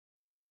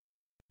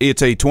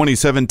It's a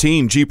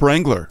 2017 Jeep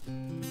Wrangler.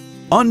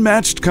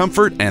 Unmatched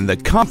comfort and the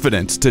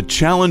confidence to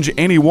challenge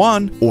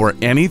anyone or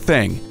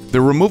anything. The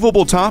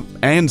removable top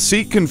and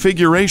seat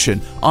configuration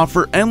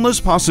offer endless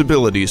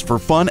possibilities for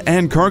fun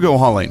and cargo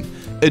hauling.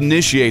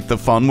 Initiate the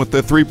fun with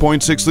the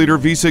 3.6-liter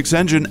V6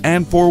 engine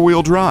and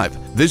four-wheel drive.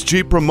 This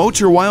Jeep promotes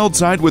your wild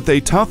side with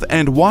a tough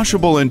and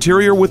washable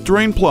interior with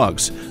drain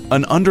plugs,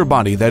 an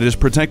underbody that is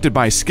protected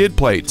by skid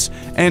plates,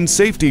 and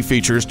safety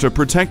features to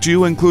protect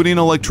you, including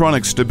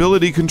electronic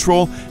stability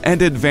control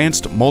and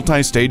advanced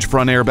multi-stage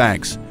front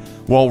airbags.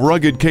 While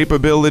rugged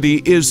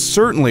capability is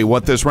certainly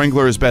what this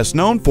Wrangler is best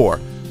known for,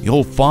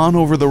 you'll fawn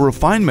over the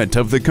refinement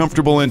of the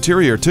comfortable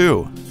interior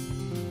too.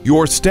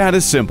 Your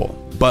status symbol,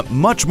 but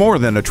much more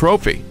than a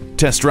trophy.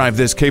 Test drive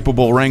this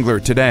capable Wrangler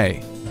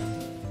today.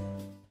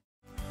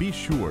 Be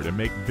sure to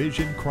make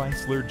Vision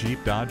Chrysler Jeep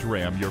Dodge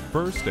Ram your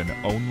first and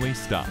only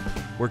stop.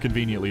 We're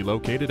conveniently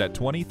located at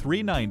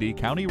 2390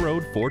 County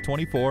Road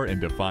 424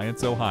 in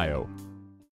Defiance, Ohio.